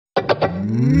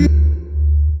When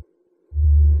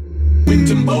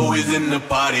Timbo is in the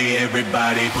party,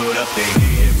 everybody put up their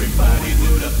hands. Everybody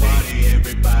put up their hands.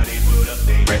 Everybody put up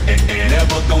their hands.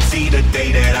 Never gon' see the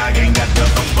day that I ain't got the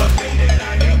upper. That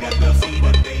I ain't got the see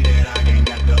the day that I ain't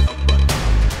got the upper.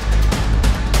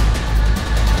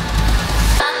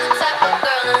 I'm the type of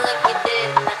girl to look you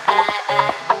dead in the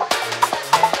eye.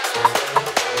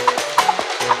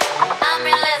 I'm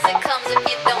real as it comes if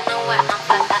you don't know where I'm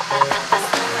at.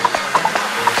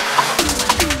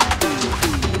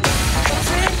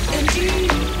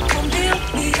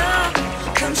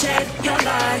 Come shed your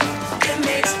light, it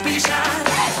makes me shine.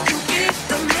 You get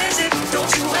the message,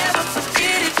 don't you ever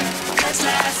forget it. Let's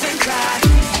laugh and cry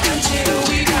until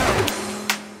we go.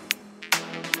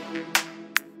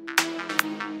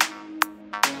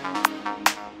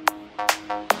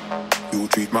 You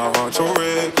treat my heart so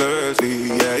recklessly,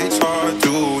 yeah, it's hard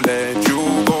to let you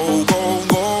go, go,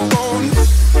 go, go.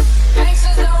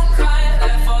 Gangsters don't cry,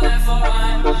 therefore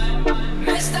I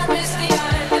missed the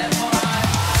eye, therefore I.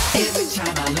 Every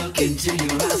time I look into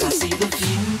your eyes, I see the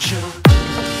future.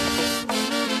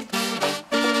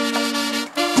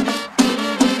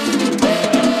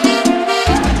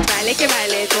 Baile que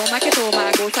baile, toma que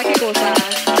toma, goza que goza.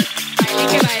 Baile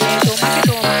que baile, toma que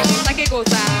toma, goza que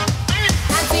goza.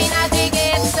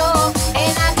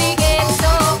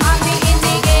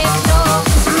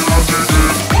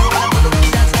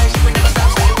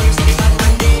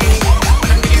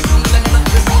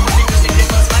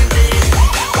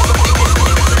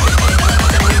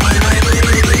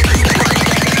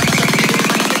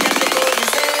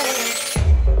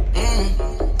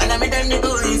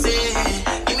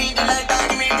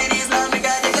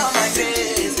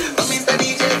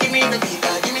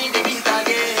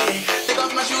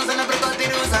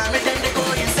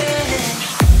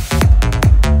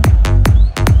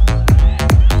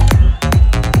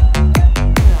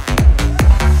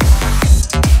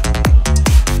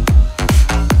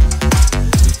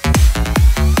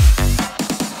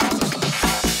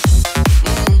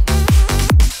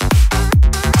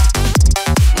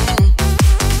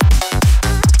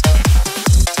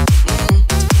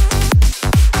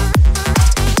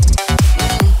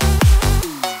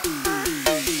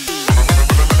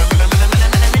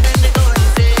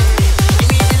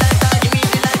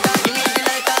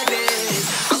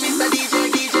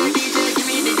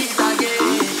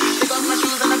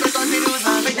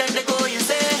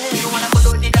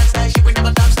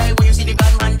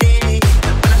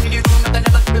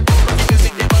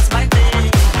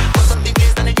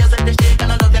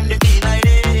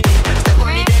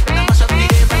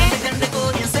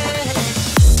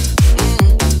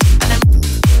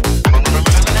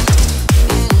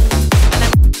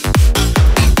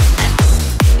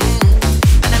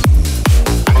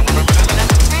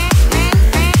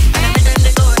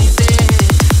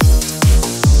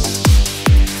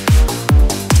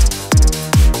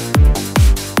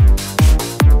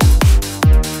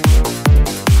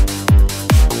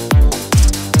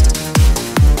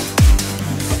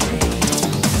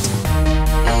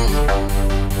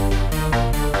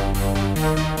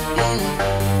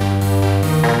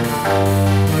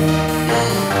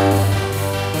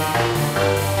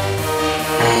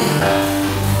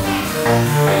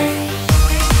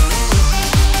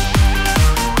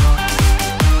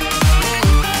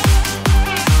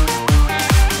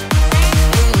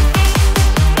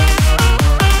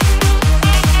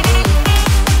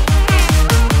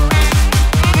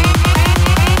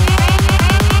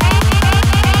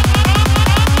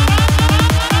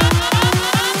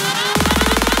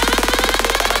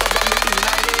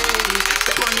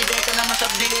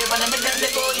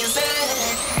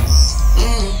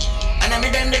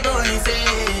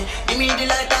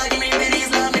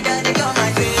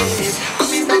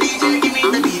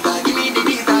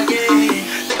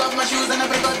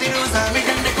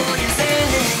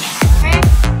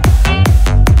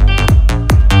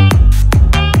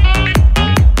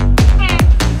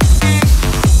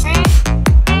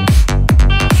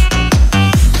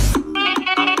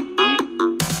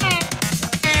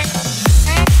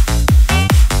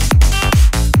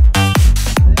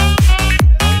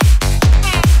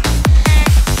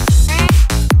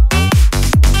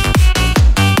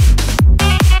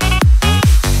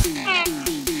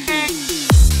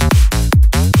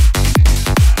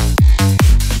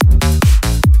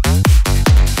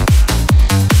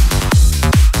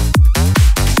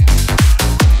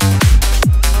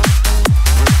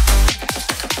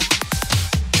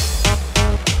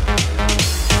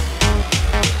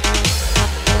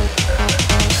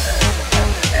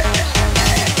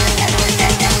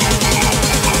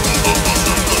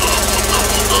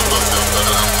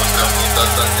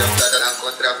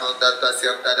 contramão da tua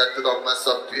sentada, tu toma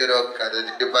só pirocada.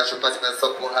 De baixo pra cima só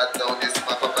porradão, nesse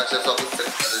mapa baixa só você.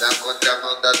 Na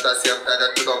contramão da tua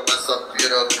sentada, tu toma só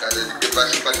pirocada. De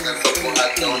baixo pra cima só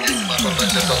porradão, nesse mapa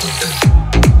baixa só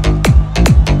você.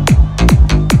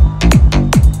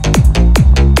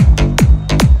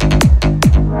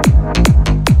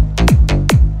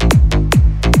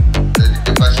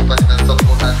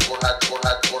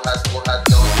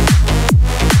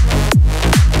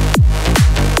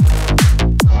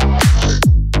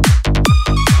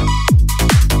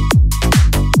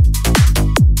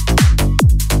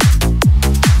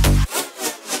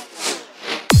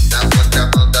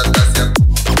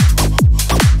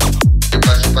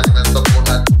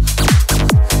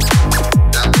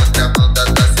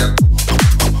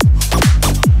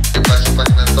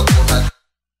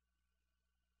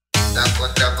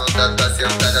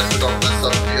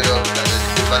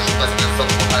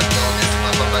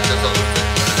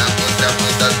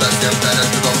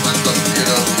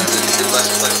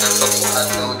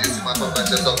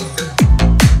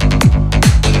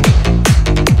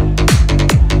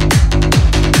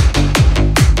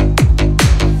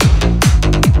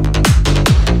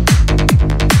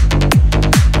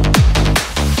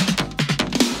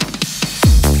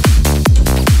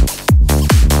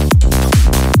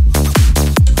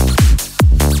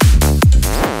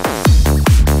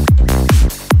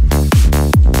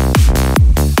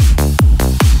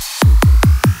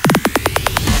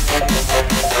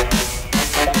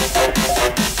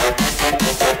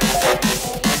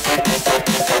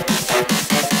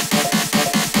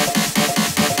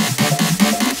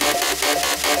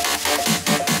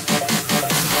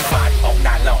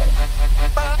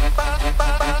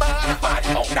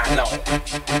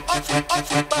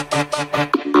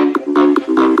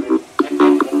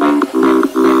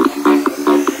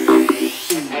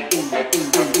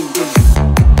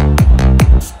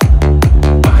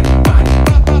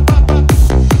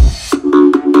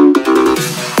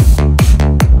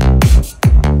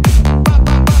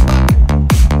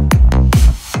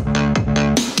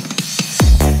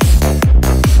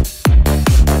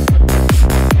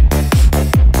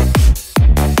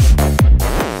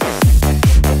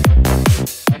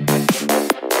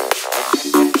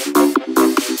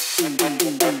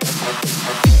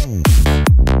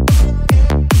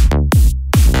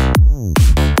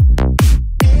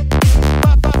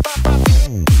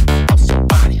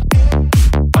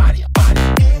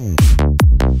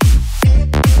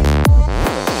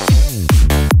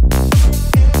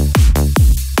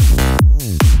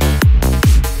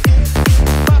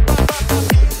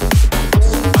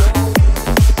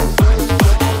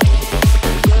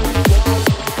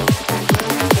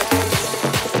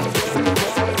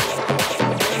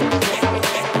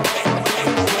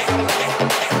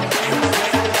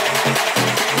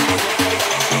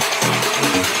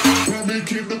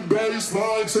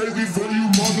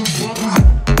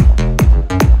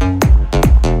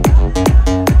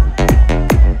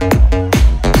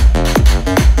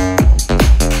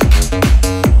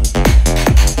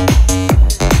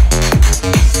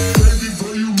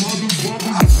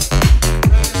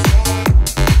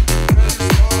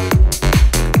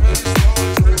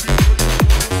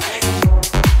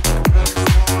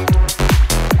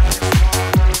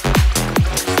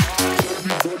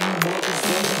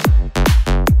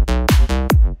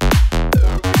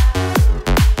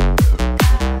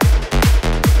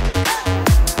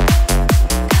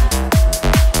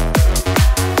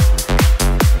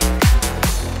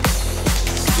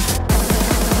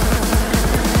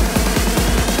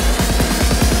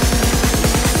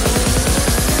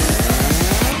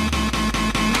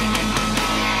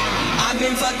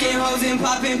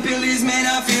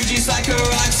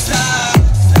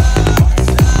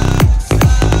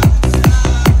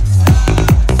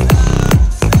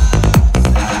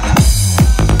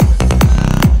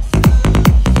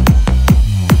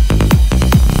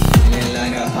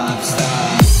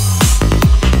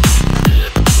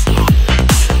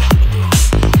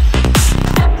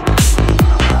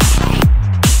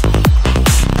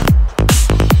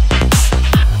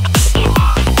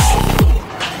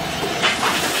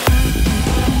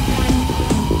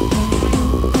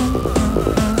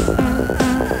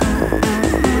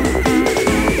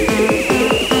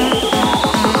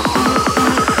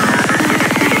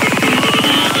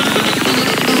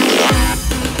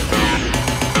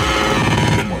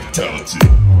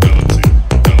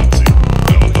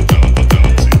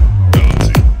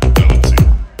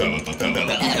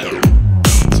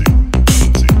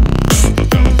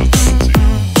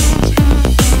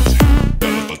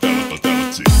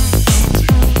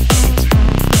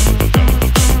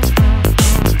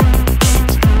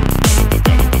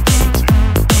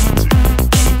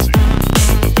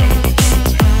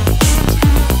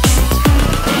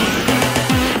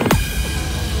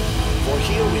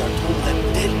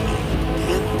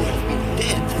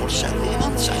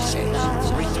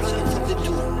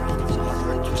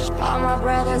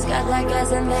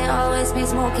 must be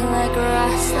smoking like a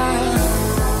rasta.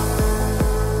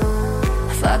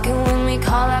 Fucking when we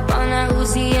call up on our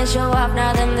Uzi and show off,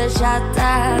 now them the shot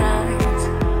dies.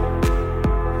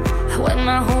 When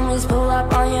my homies pull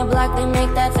up on your block, they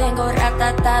make that thing go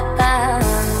rat-ta-ta-ta.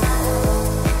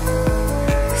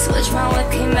 Switch my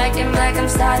whip, came back in black, I'm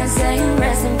starting saying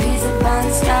rest in peace of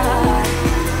Bon Scott.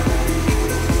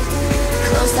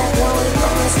 Close that door, we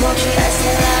blowing smoke, she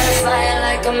asking light a fire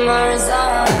like a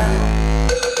Marathon.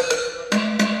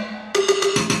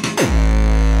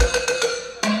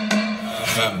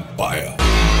 Vampire.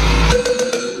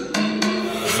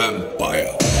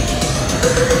 Vampire.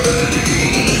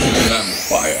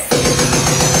 Vampire.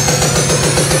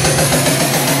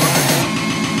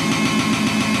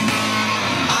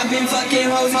 I've been fucking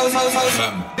hoes.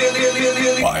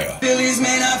 Vampire. Billy's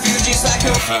man, I feel just like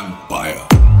a Vampire.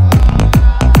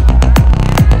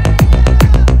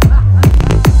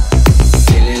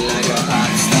 feeling like a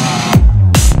hot star.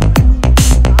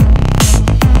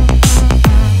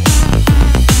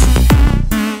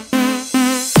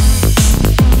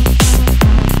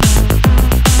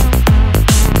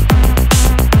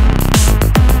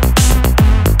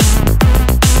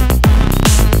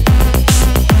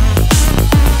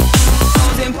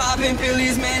 Popping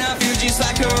pillies, man, I feel just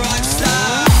like a rock star.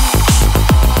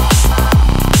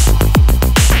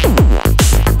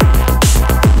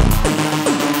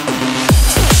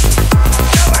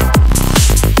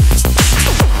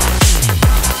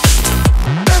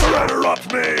 Never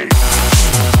interrupt me.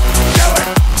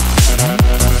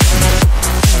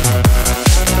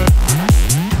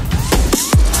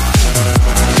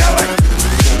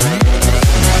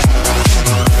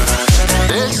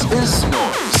 This is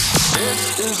noise. This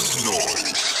is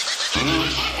noise. This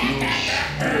is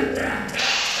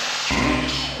noise.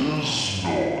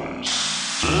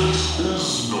 This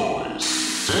is noise.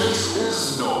 This is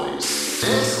noise.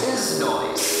 This is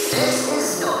noise. This is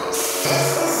noise.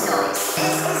 This is noise.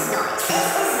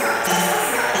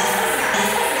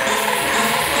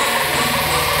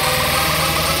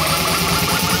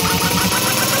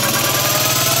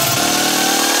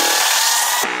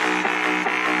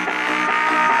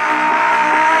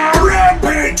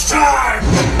 Rampage time!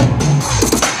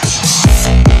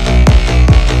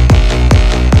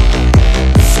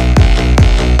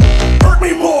 Hurt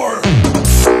me more!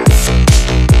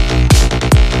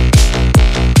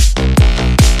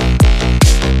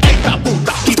 Eita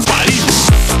puta que pariu!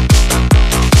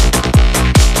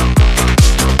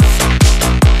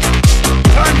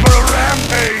 Time for a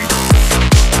rampage!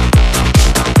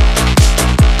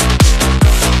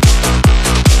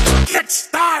 Get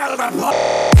started, the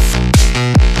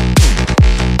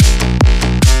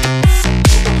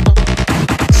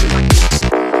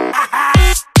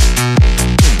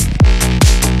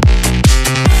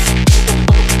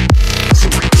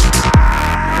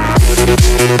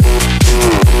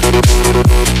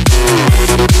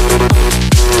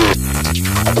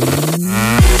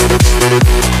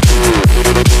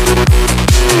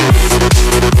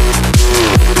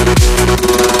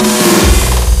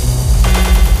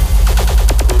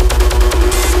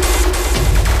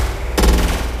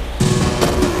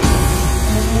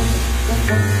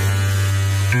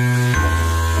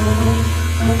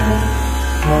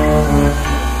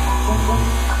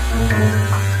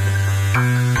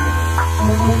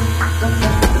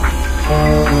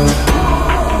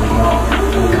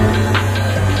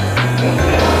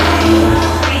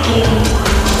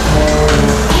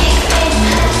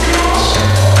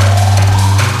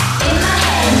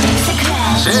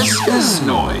This is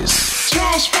noise.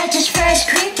 Trash, fetish, fresh,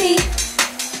 creepy.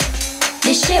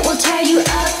 This shit will tear you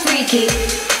up, freaky.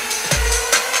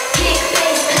 Kick,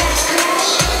 bass, claps, crash.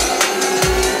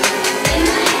 In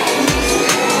my head,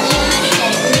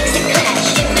 makes it clash.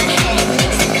 In my head,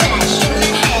 makes it clash. In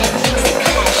my head, makes it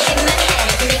clash. In my head,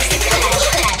 makes it clash.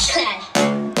 Clash, clash.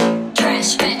 Trash,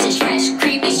 fetish, fresh,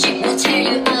 creepy. Shit will tear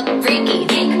you up, freaky.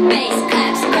 Kick, bass,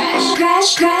 claps, crash.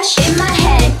 Crash, crash. In my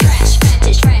head, trash,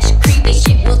 fetish, fresh, creepy.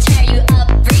 Shit will tear you up,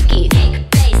 freaky. Kick,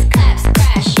 bass, claps,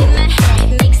 crash. In my head,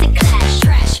 makes it clash.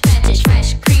 Trash, fetish,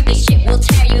 fresh, creepy. Shit will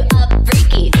tear you up,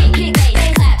 freaky. Kick,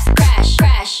 bass, claps, crash,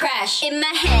 crash, crash. In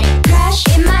my head, crash.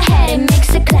 In my head, it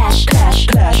makes it clash, clash,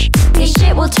 clash. This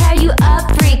shit will tear you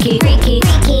up, freaky, freaky,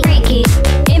 freaky, freaky.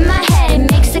 In my head,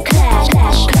 it makes it clash,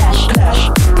 clash, clash, clash.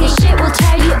 This shit will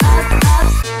tear you up, up.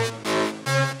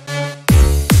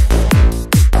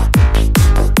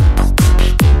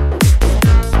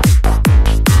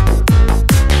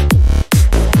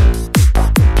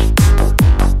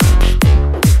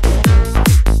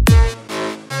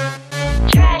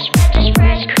 Trash, fetish,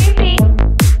 fresh, creepy.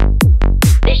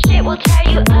 This shit will tear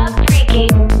you up, freaky.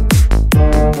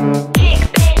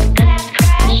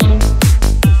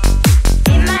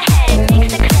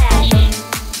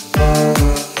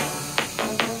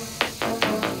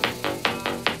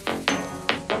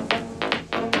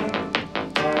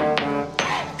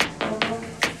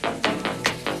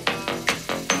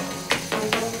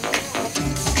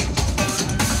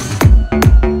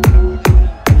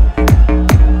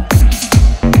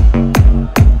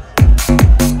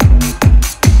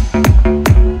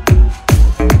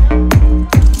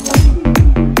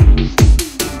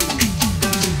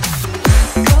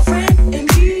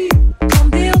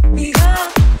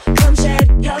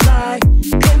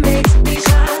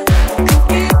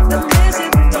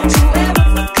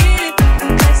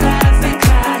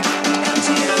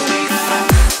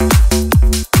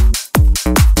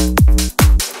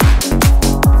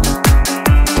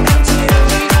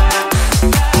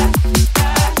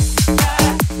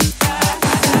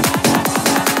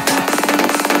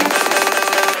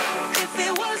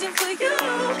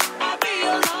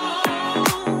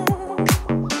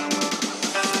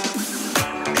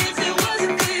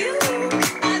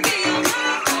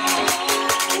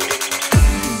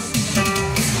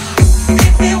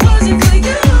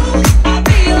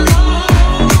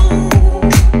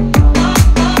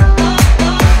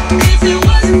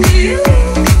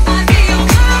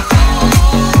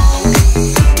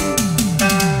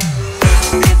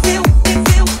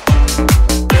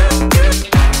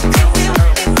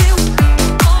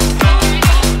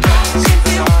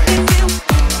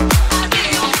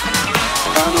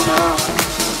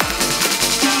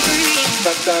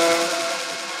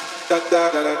 da da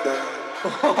da da da.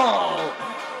 Oh,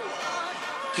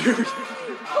 dude.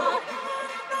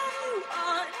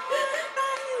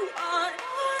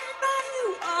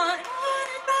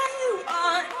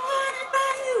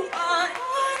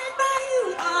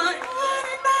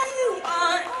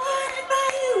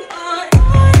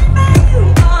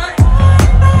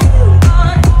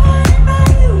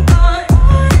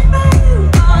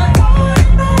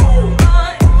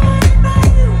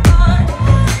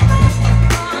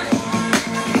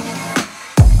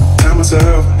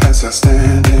 As I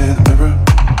stand in the mirror,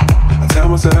 I tell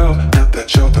myself not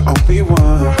that you're the only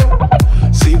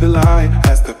one. See the light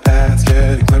as the path's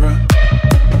getting clearer.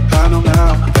 I know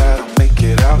now that I'll make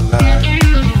it out alive.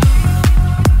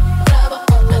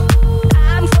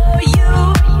 I'm for you.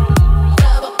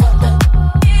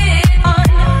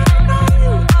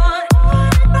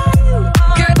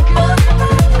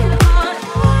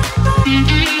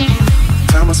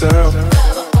 Tell myself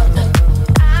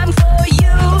I'm for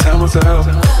you. tell myself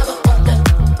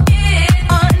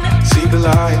see the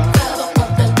light.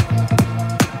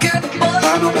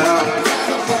 I know now.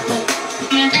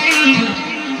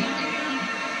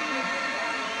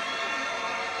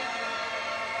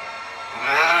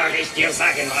 Ach, ich dir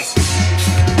sagen was.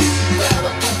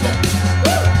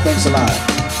 Thanks a lot.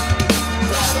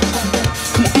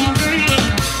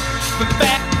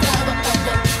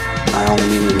 I only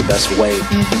mean it in the best way.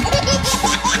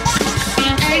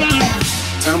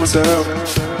 Tell myself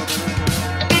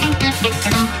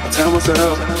I tell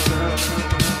myself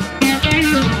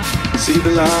see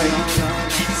the light.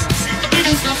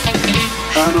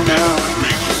 I know now.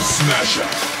 Smash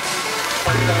up.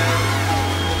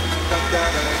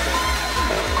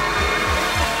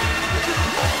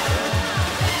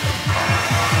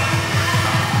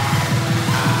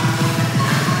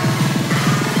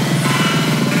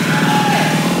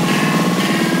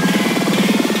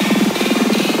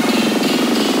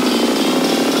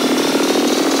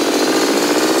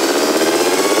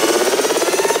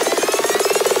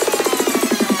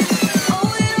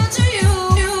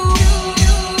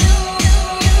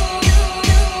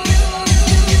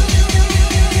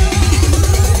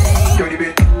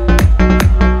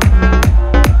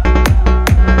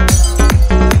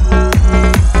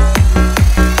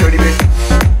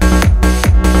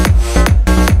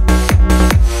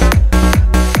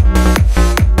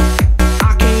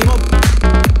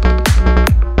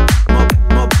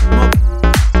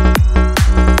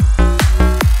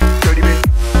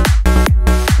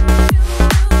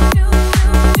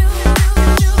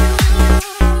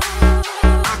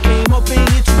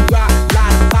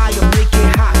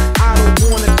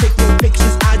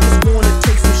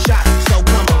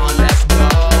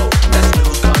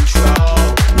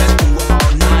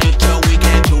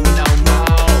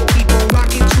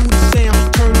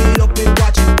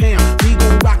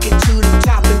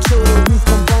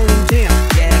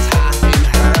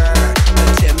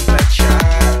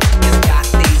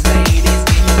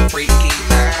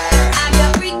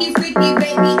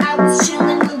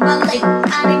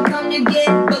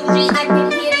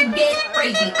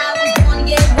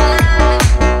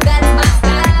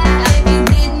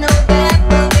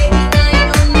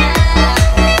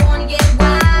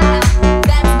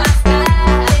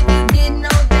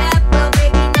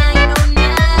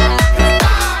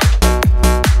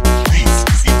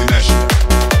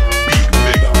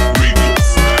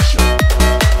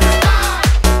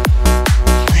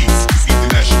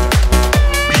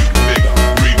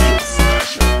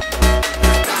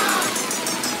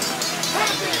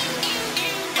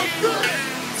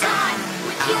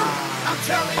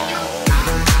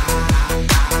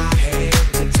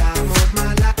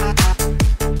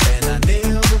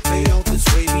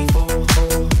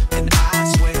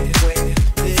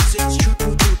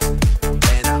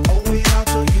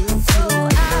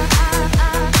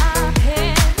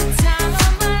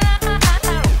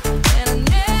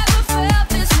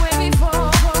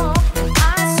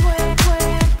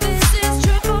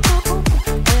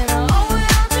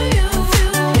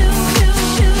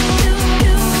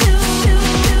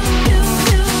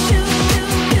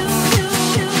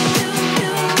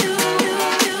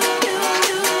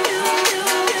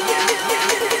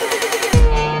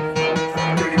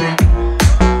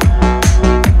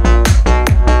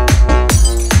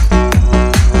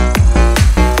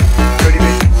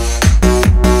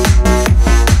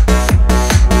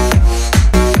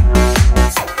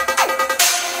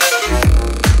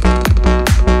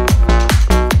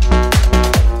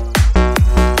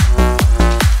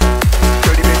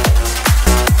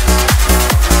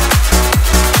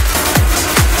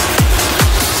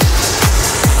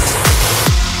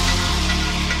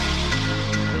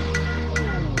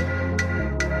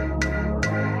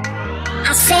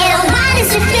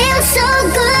 does it feel so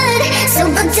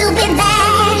good to be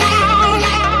bad?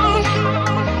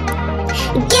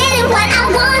 Getting what I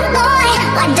want, boy,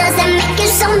 why does that make you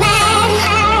so mad?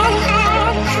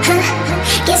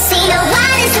 You see, no, why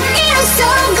does it feel so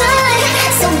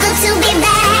good to be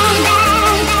bad?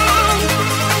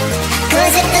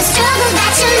 Cause if the struggle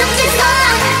that you're looking for,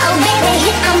 oh baby,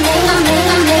 here I'm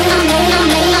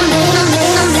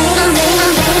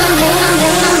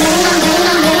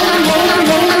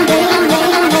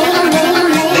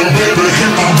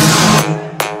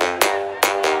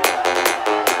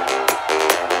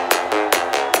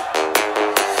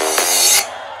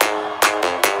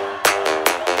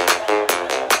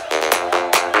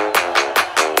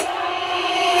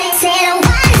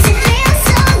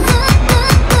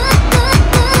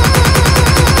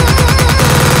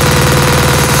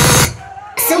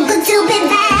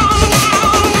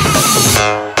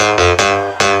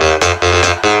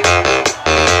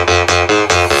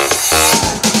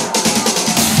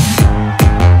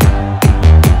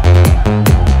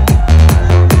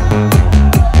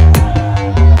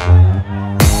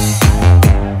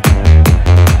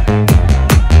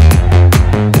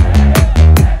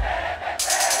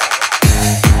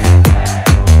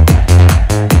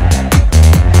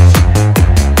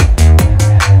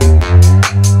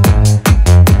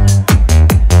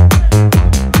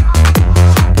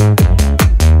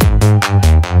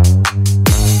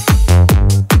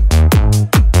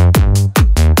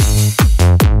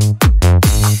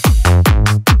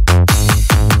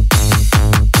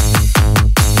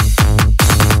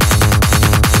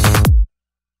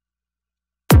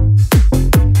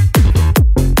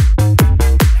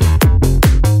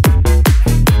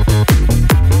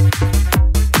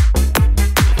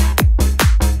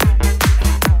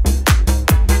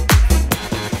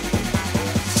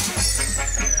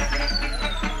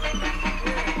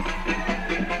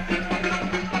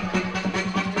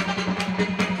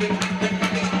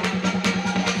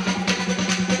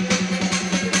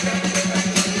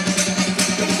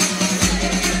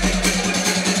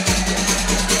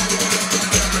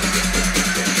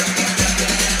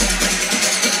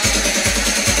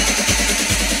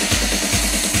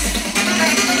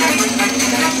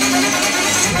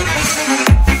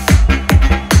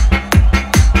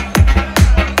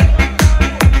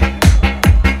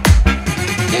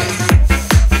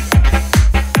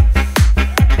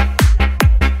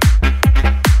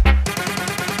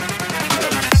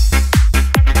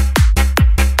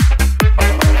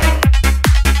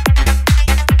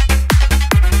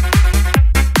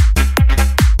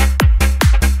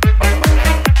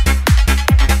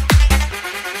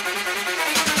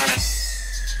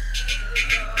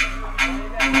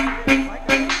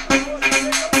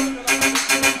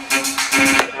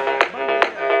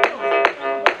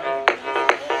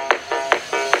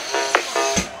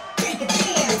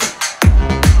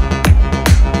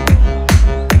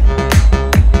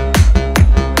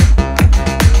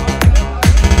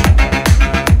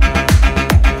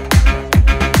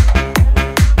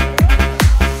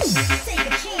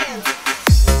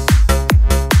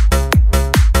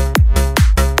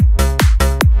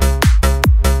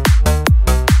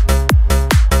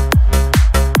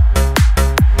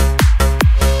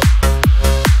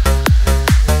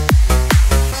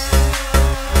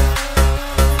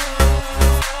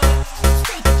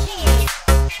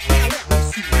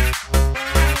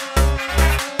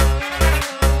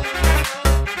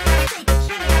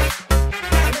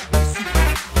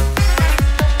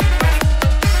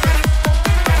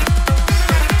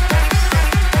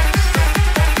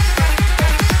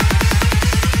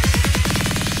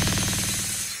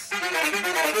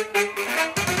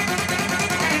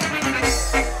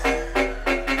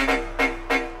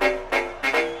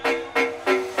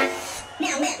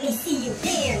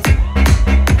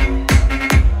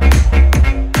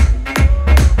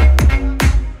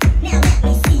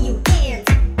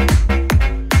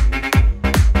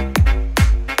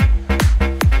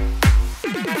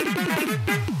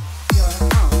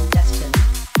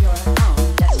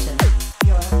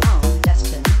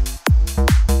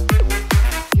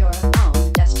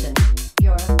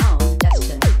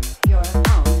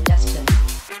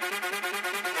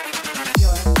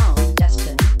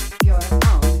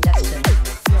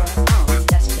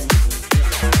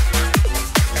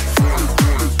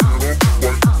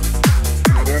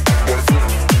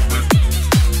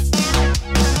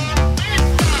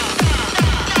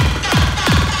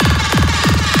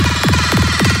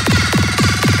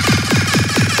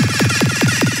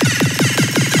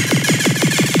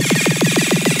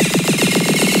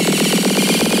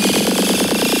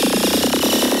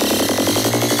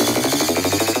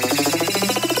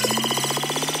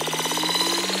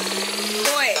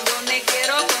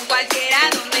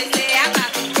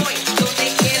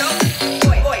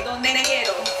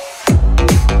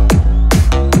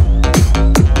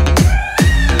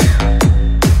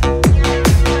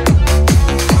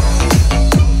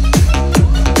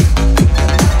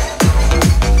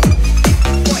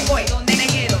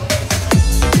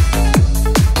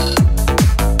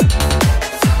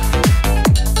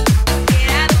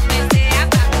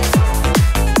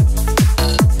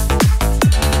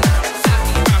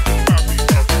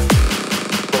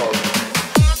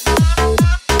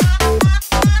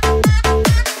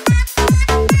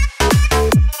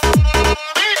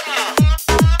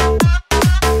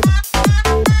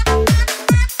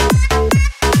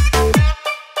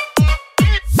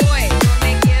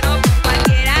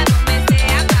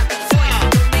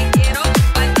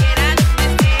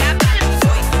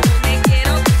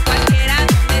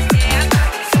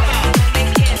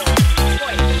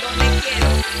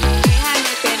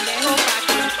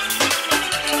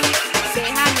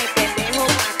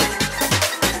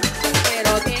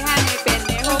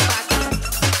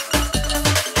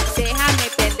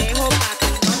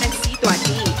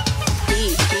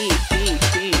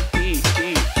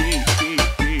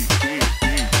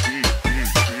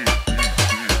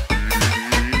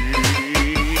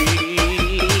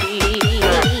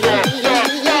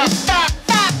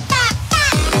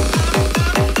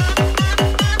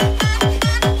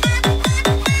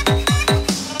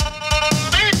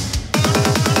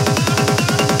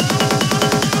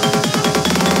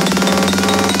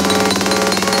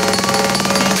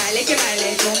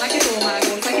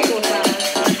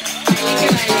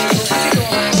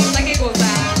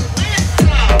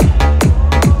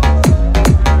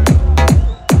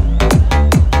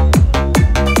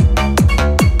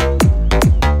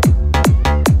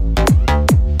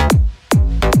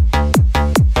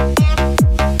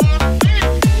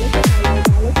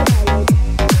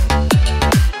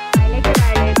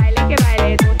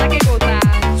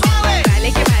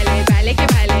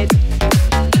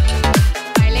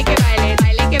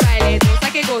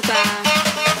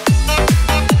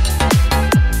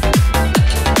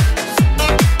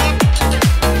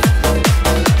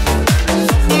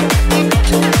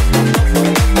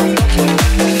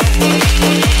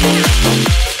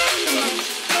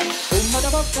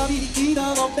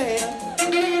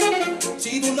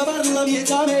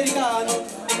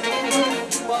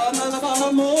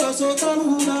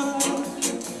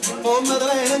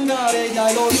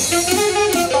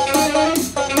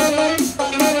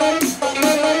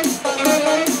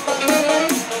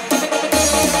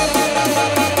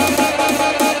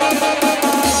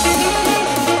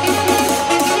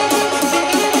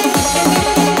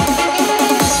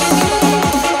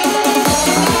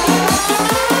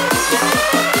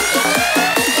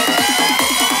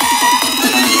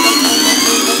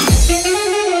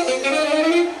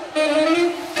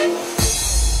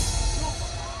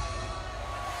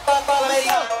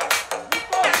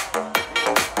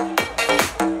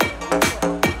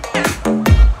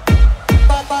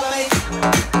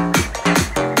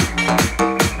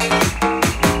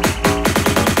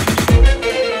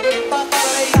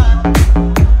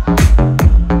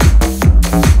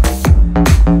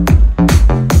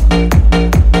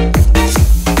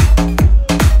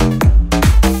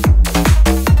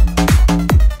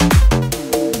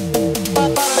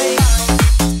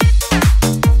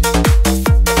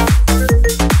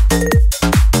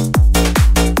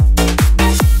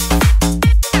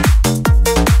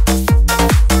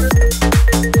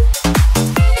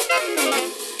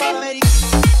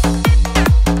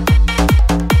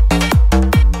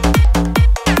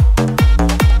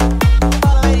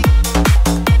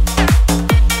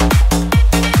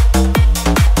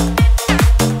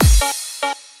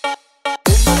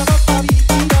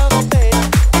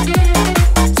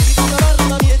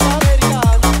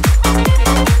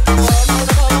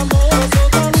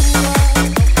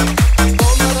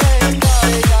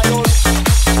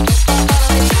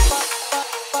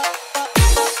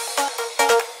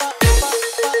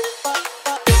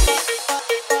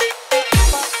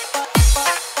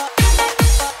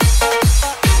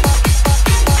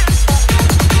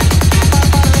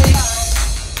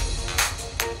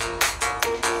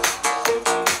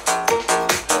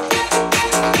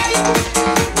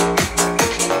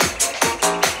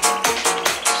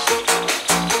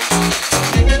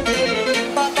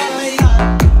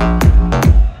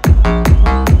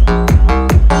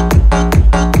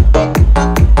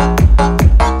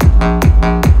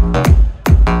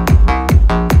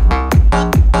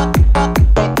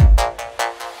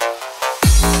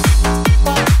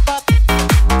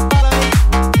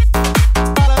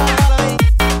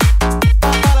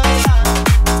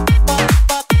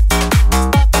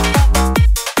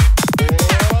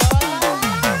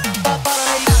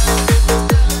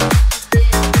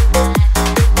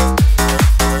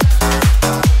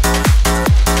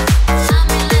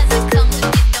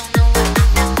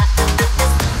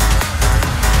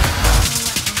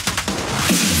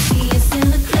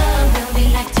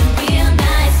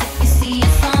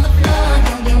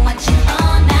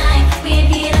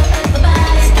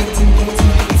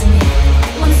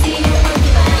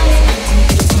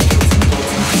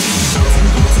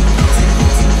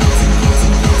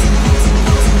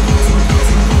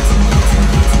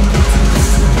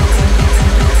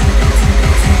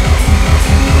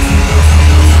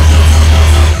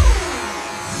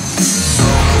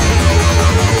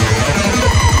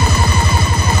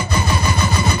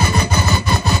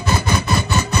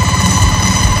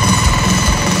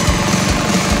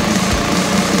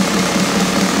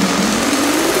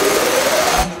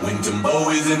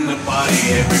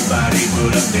Everybody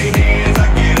put up their hands. I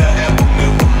get a half a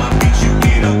meal for my beats. You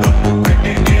get a couple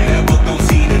grand. Never gon'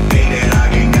 see the day that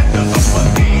I ain't got the upper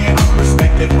hand. I'm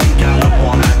respected from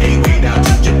California, ain't way down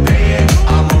to Japan.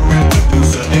 I'm a rap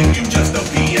producer and you just a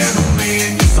piano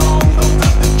man. Your song don't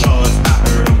top the charts. I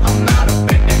heard 'em, I'm not a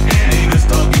fan. Niggas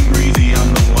talking greasy, I'm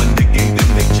the one that gave them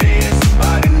their chance.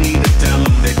 Somebody need to tell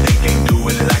them that they can't do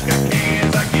it like I can.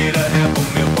 I get a half a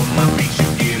meal for my beats. You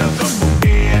get a couple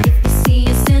grand. See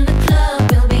us in the club,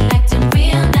 we'll be acting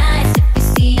real nice. If you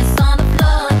see us on the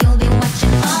floor, you'll be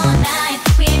watching all night.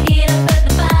 We ain't here to hurt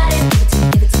nobody. Give it to me,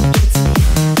 give it to me, give it to me.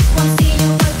 Wanna see you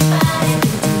work your body.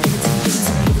 Give it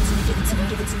to me, give it to me, give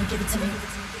it to me, give it to me, give it to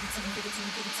me, give it to me, give it to me,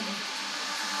 give it to me.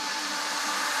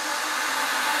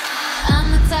 I'm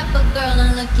the type of girl to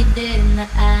look you dead in the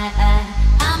eye.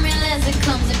 I'm real as it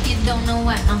comes if you don't know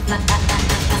where I'm fly.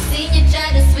 I seen you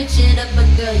try to switch it up, but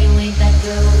girl, you ain't that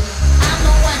girl. I'm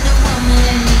the Wonder Woman,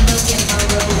 let me go get my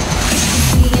role. If you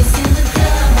see us in the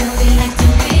club, we'll be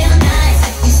acting real nice.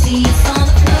 If you see us on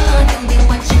the floor, you'll be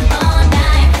watching all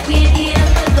night. We ain't here to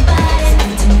hurt nobody.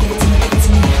 Give it to me, give it to me, give it to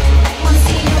me. Wanna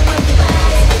see you work your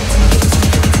body. Give it to me, give it to me,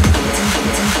 give it to me, give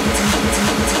it to me, give it to me, give it to me, give it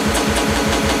to me, give it to me, give it to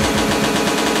me.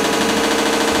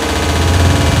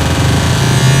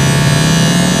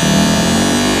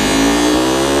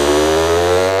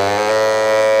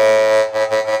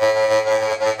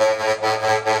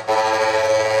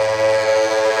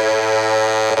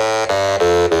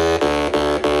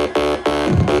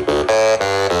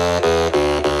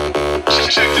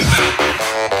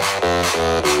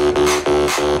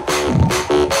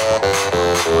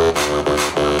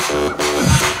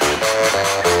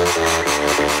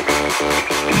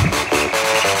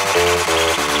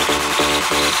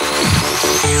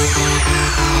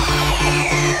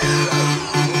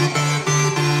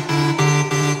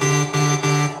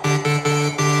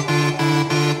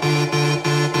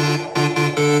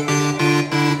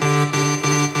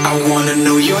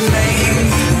 know your name,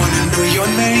 wanna know your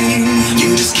name.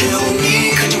 You just kill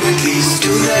me, could you at least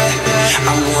do that?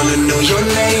 I wanna know your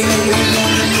name,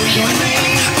 wanna know your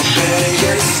name. Or better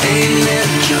yet, stay there,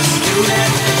 just do that.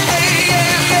 Hey,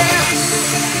 yeah, yeah.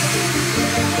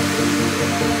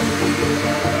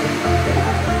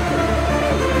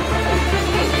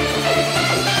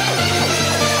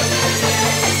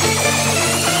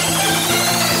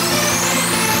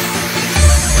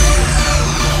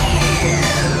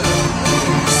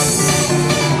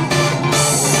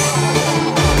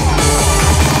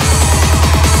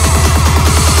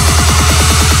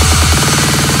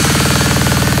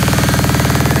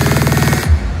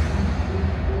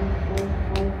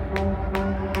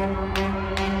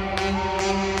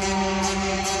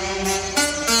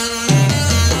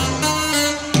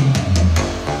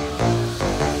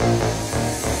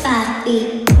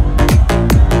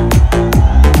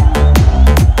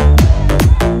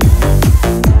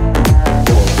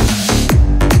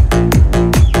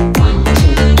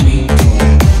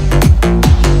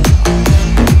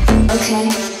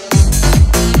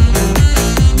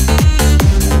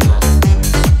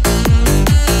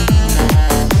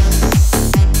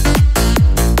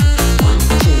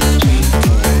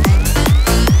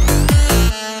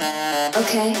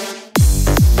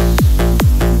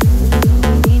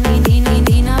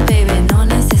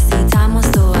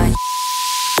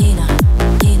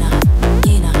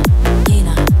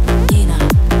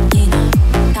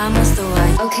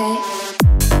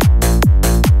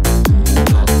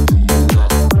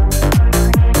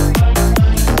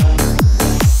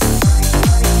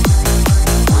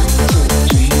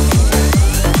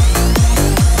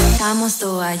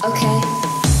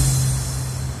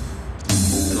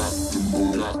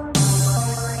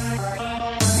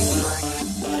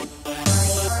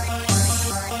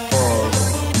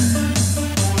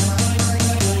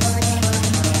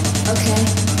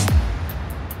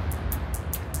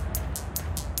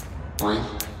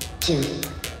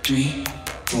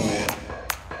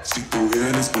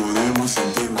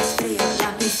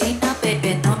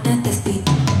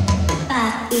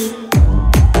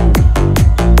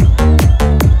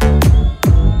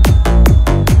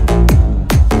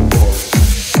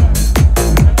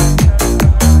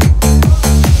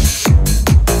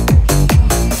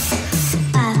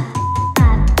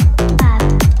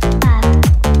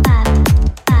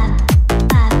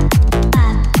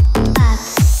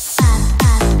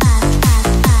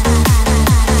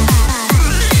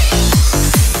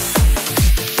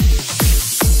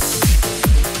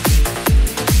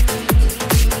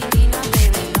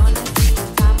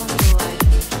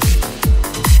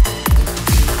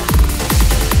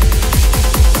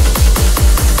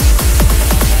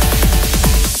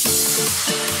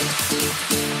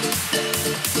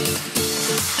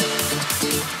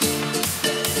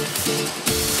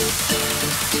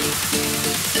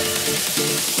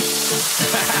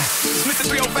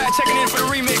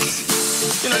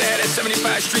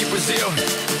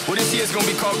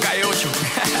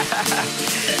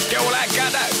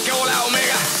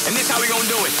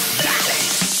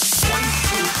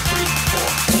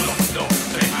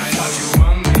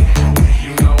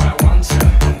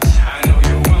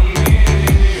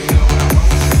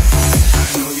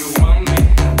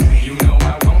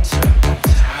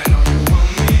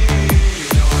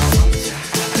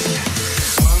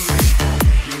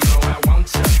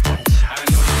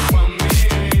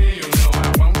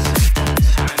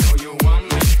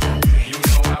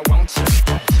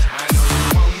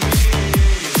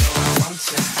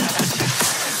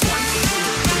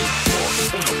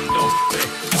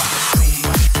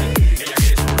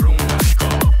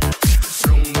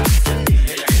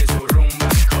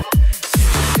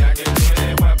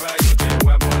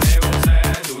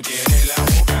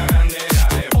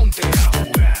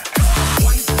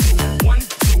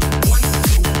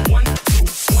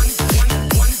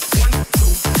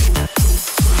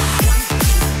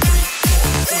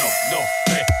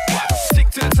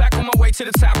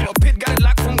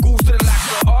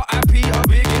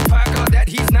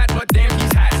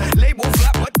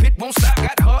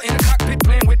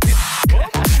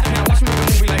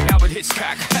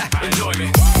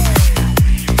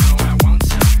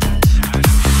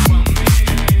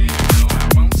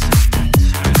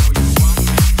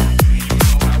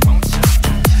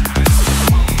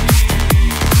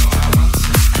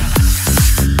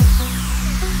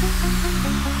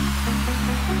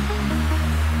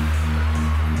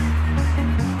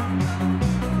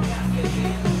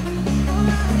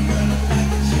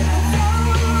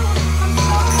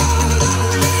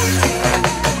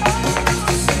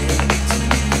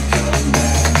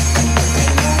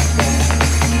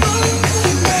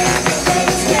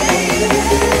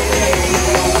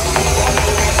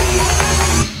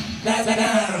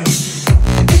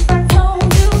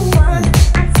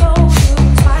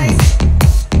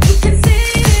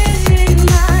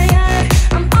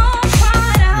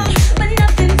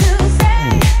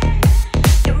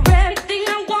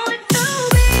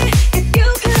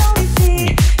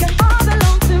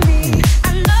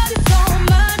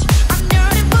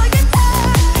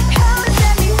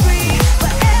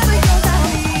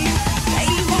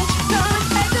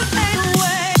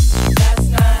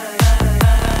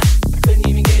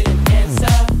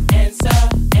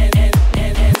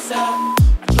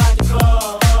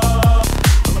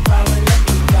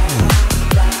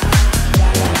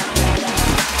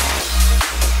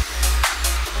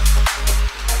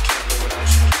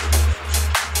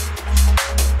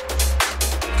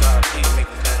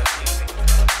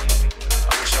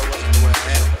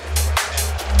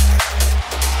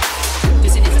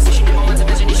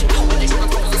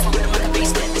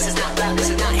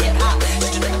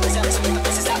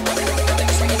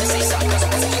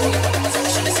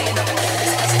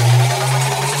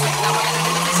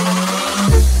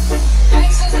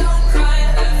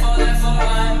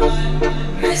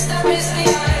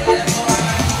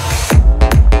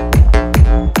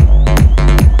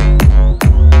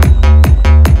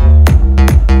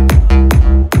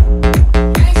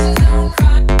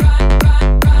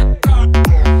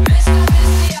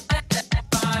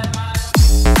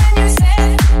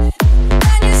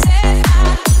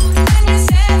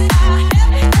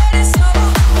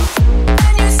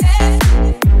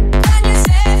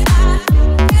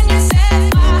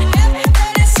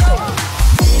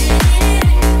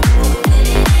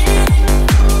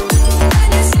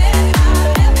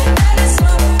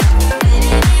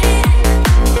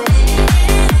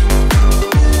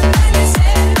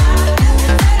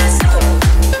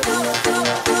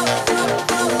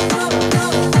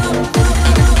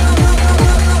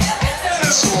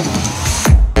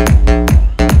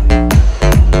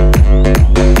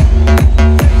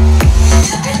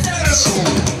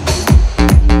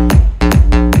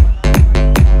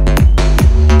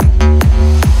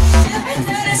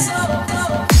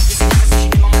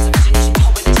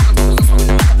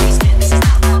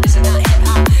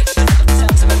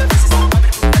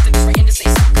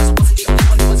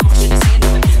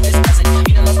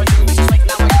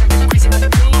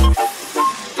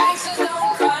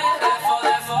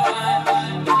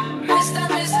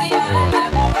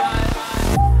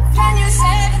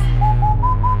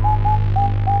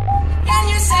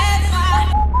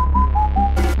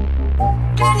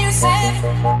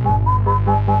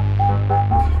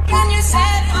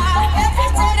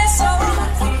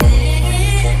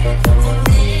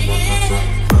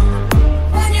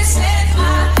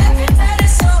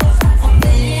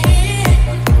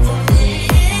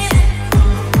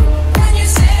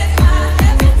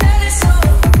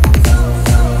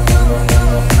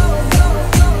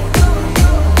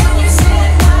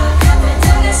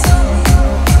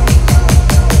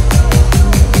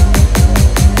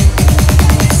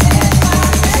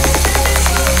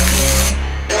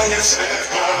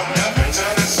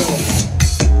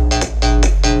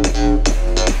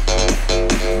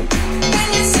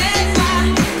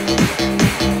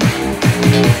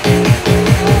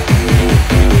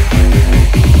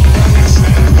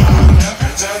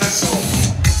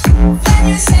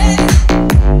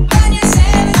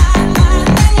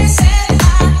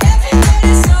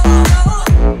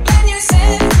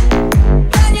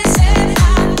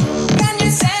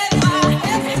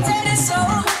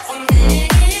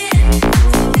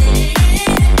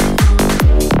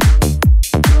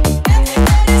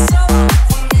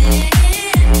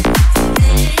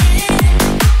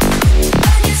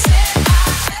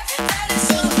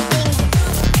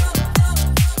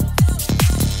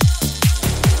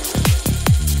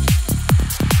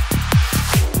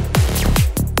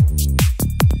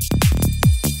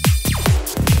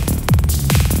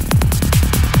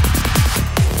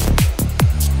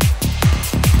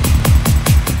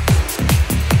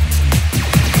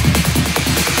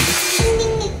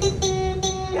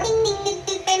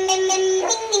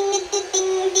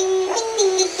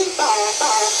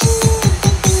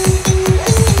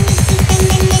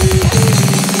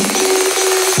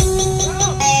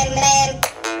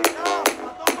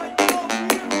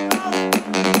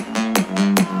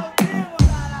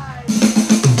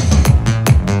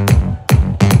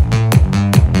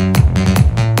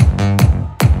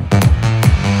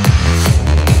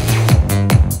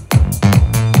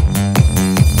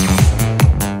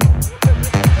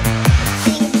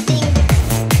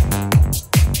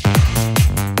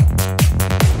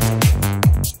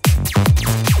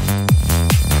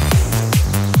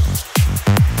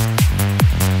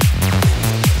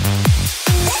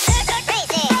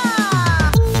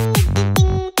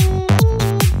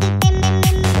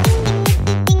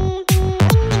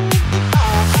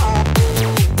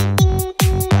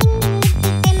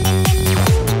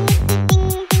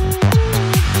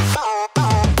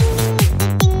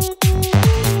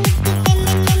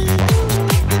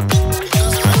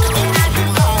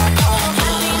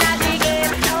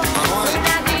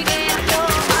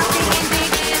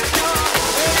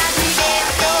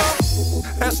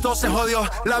 Se jodió,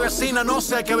 la vecina no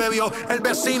sé qué bebió, el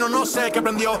vecino no sé qué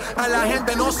prendió, a la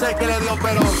gente no sé qué le dio,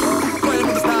 pero todo el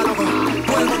mundo está loco,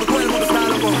 todo el mundo está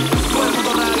loco, todo el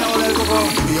mundo rayado del coco.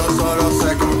 Y yo solo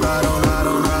sé que montaron,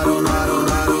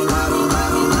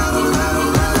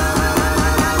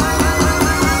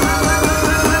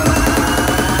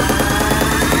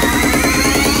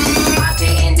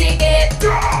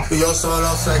 y yo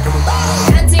solo sé que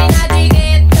montaron.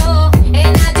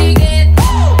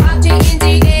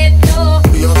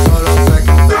 Yo solo sé que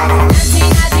montaron.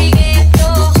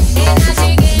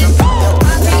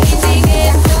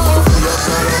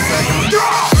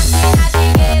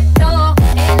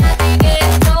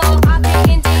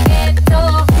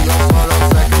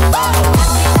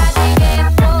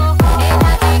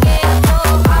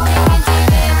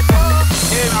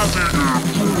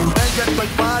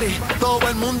 Todo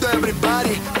el mundo,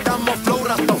 everybody, estamos flow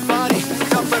Rastafari.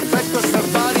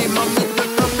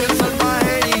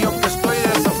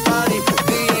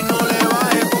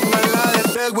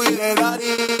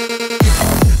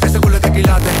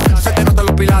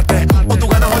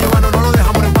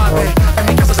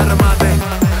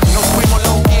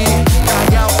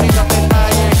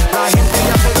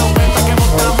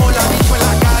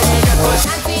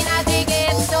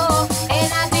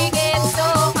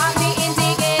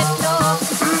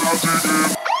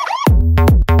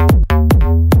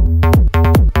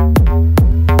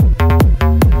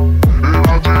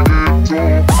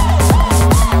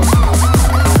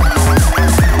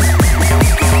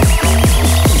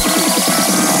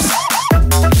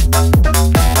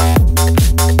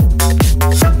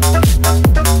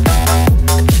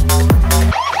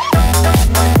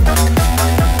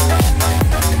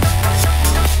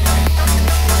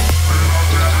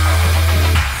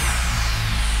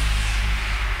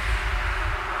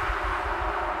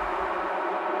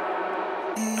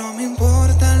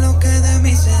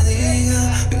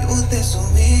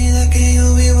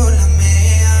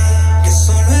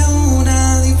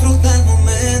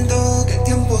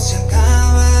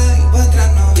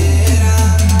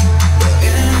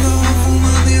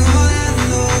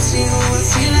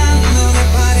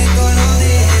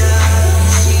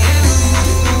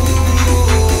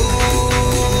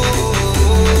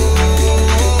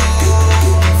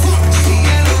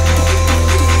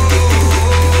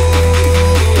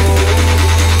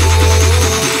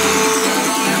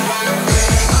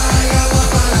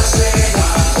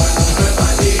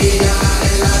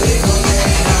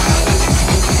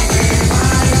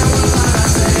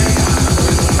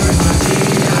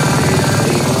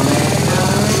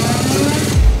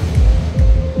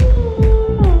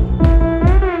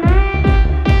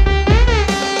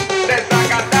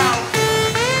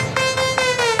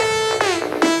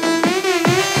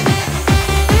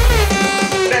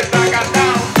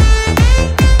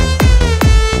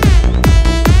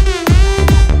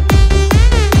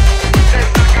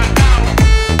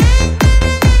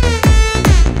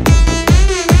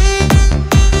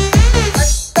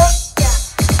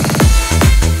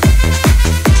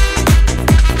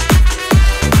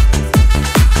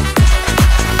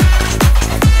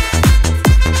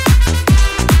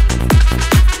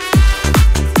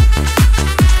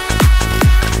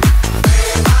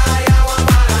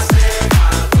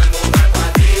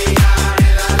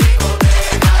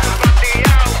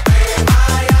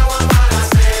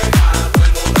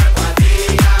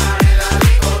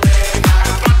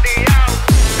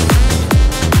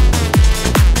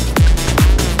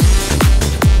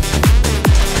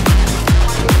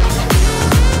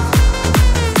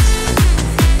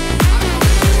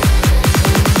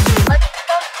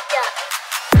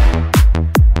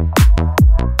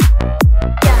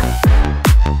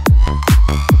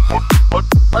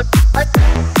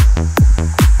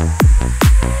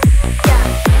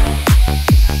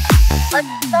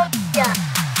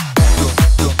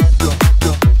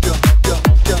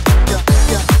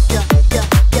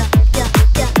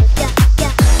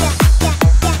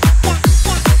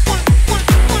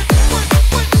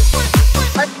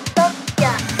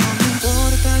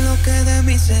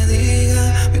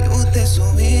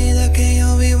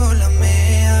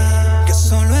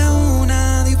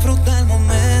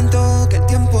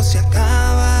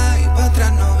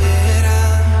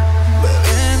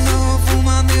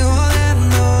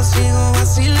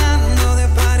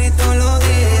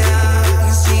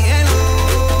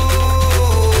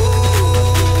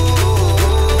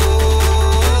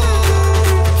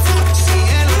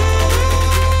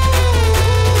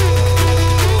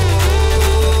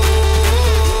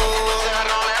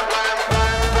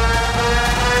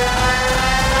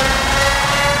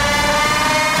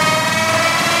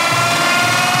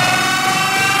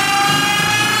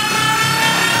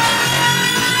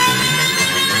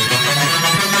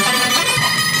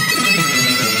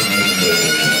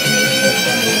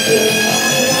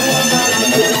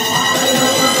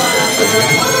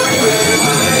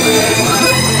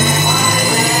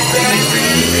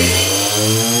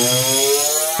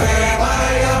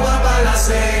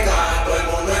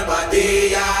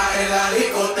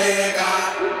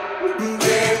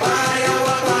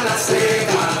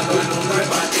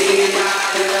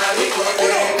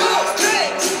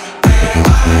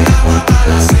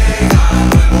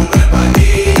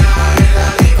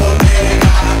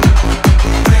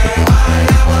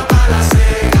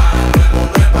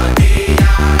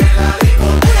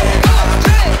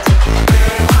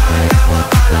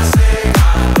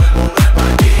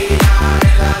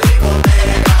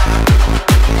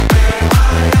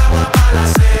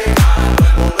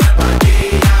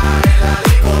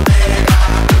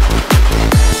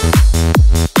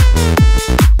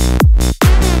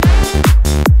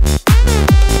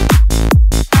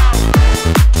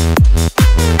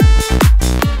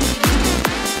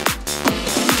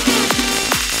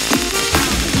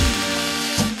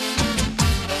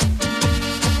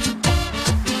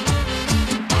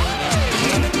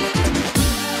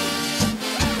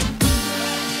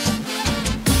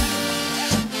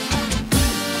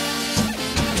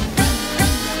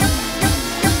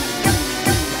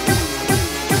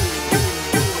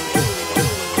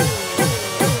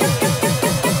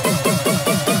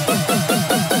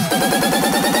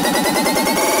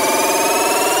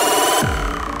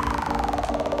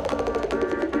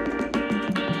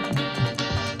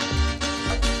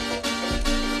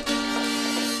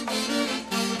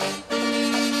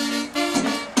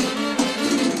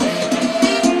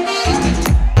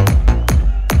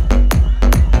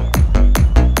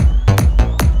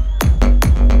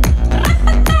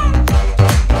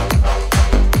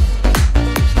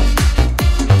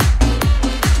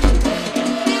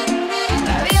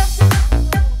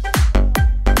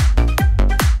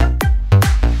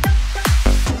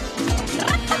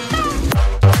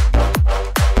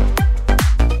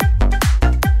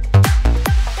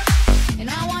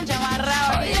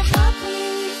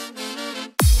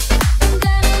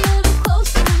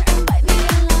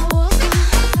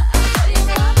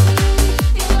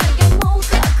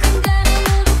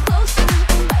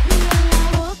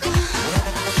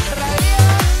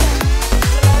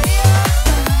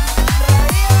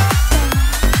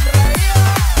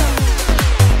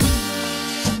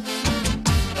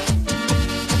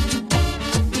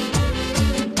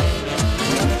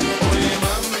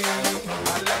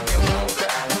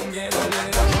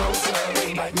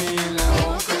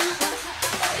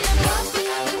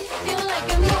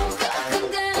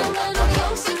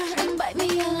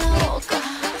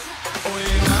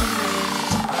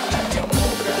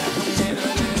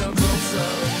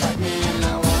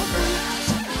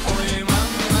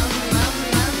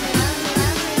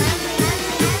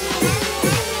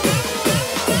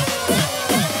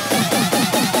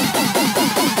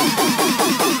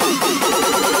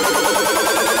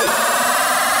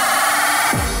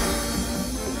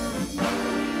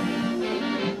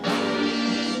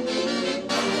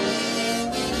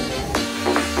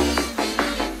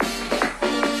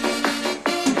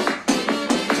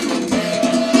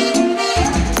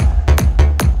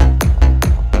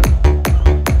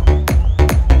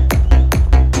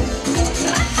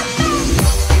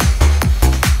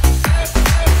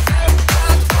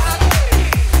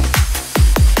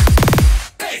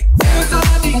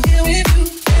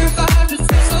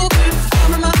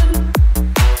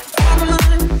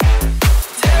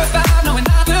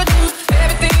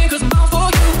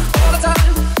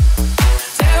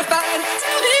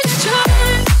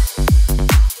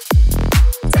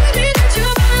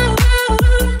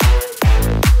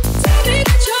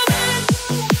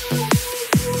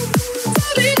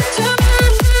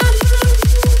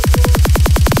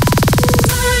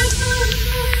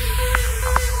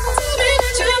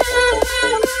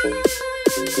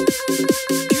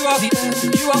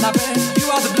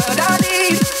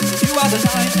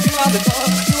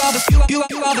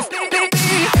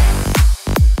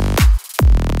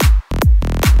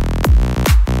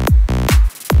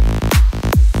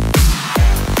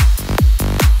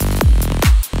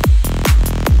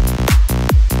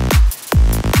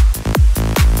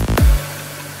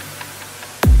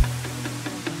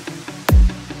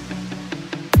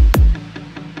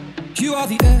 You are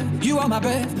the air, you are my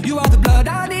breath, you are the blood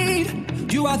I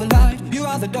need. You are the light, you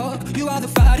are the dark, you are the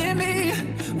fight in me.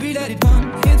 We let it run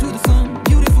into the sun,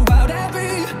 beautiful, wild and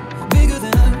free. Bigger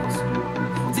than us,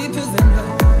 deeper than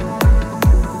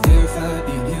love. Terrified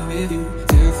being here with you,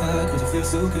 terrified cause it feels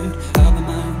so good. Out my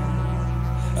mind,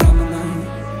 out my mind.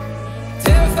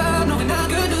 Terrified knowing I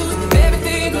could lose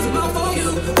everything cause I'm all for you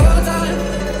all the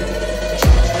time.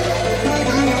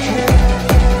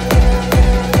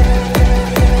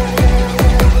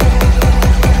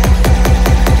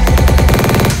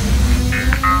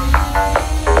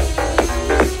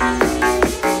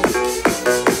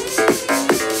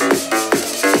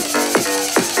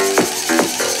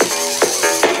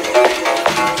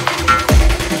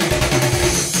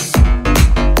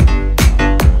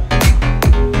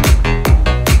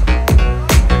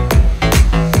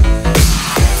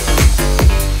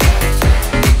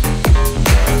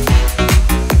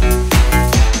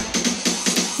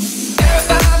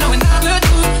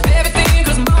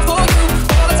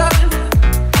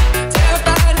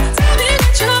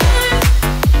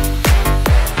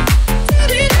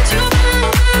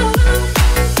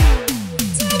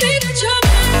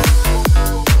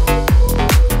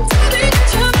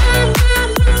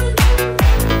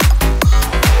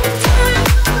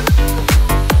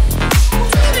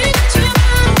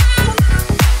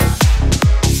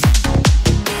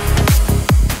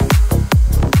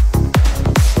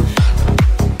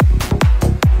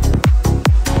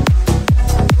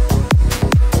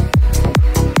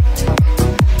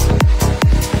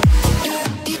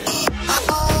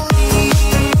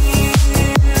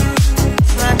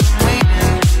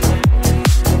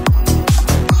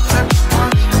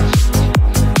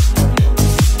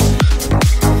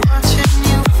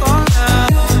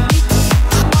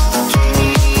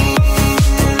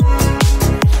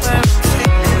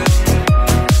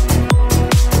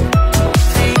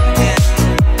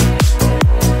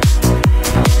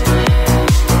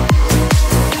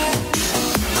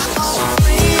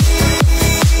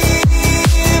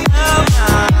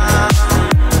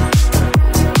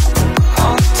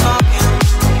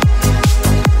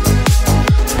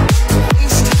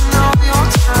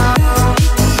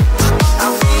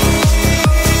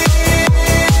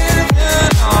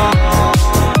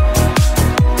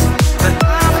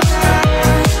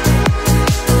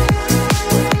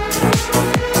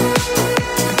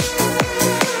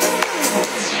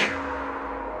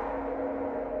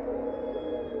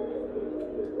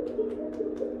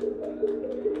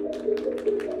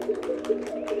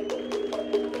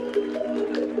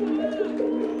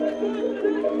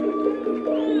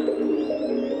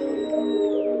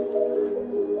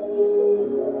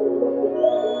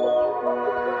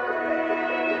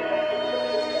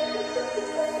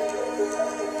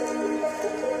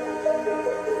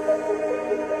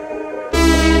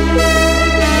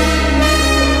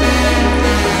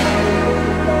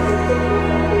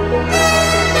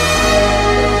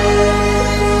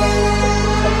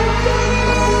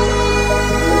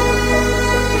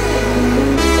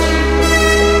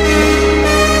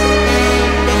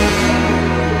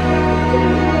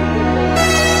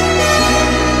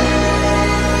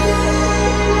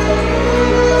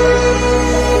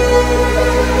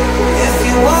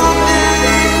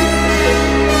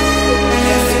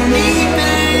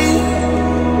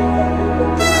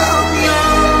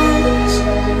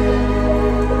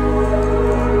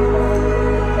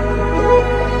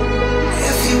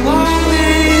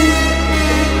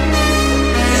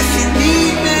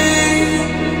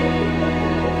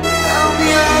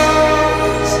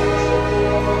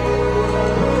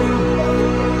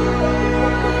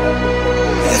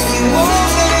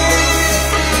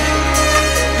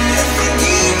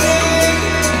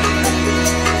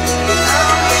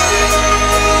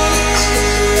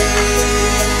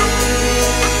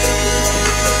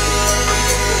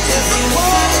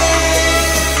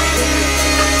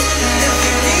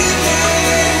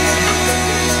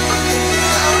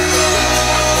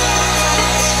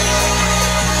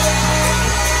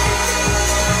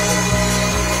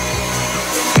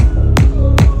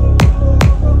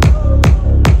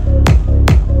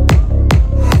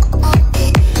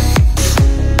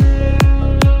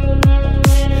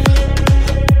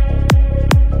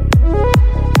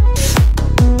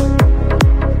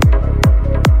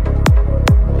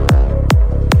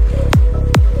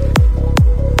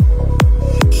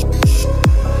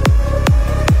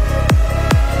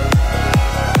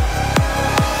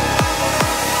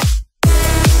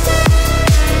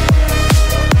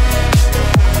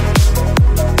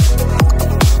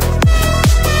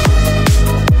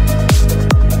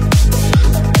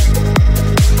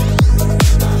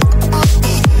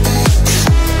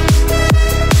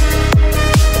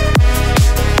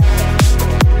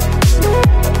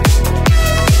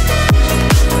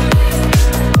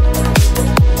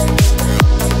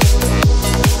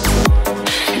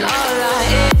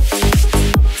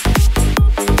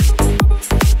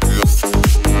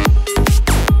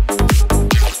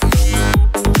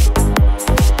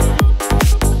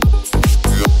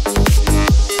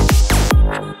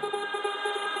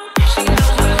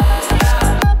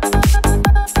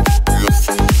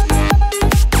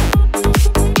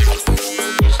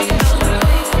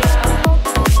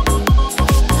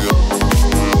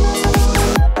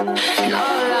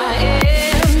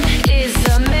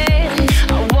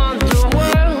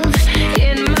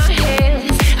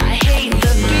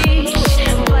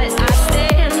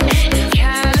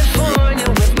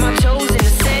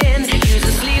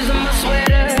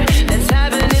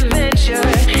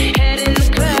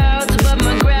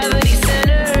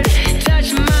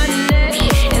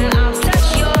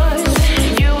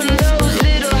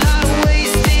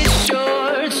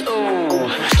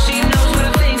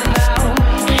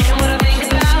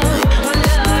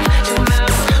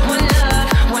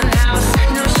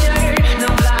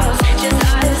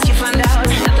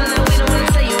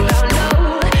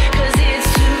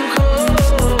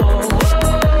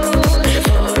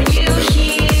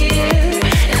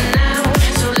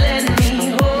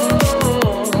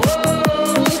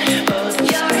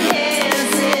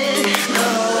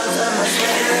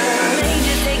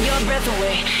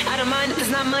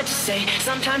 what you say.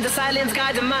 Sometimes the silence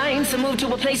guides the mind to move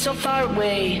to a place so far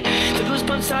away. The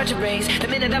goosebumps start to raise the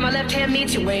minute that my left hand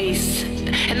meets your waist.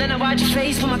 And then I watch your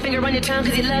face, put my finger on your tongue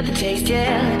cause you love the taste,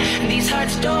 yeah. These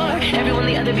hearts adore everyone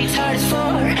the other beats hard is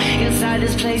for. Inside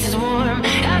this place is warm,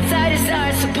 outside it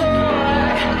starts to pour.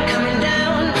 Coming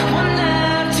down, one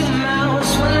love, two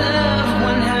mouths, one love,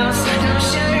 one house. No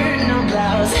shirt, no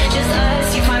blouse, just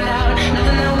us, you find out.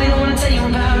 Nothing that we don't wanna tell you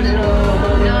about, no,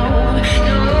 no,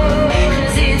 no.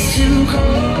 Cause it's too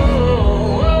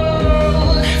cold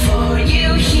for you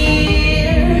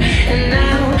here and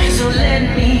now, so let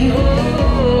me hold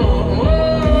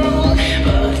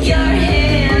both your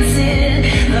hands in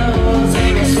those.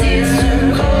 Cause it's too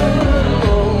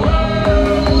cold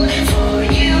for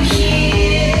you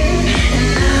here and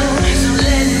now, so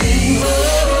let me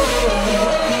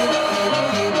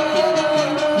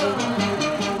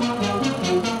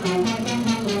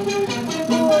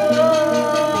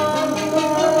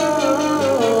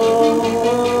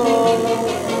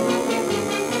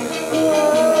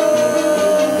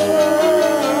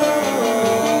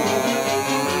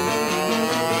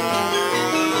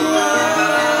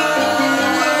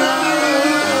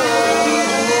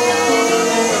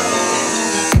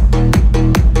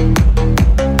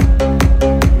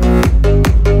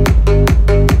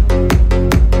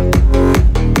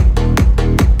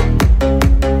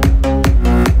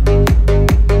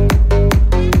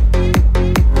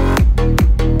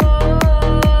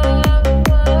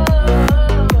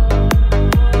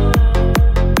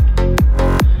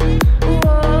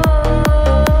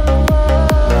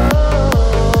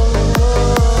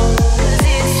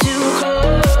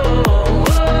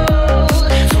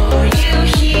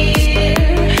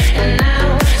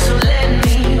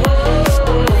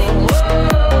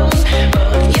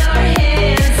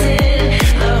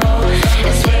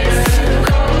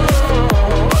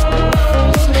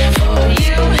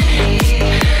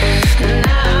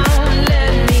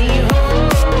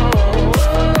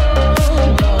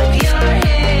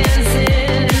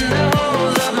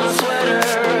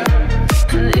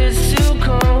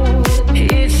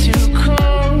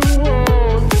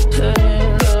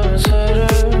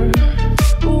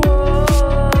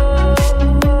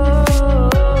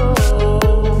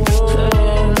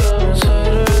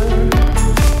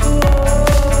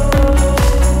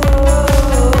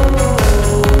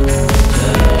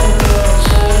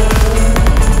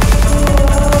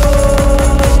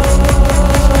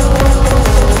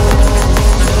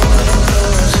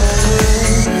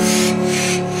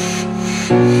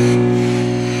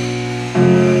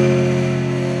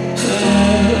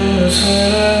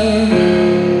Let's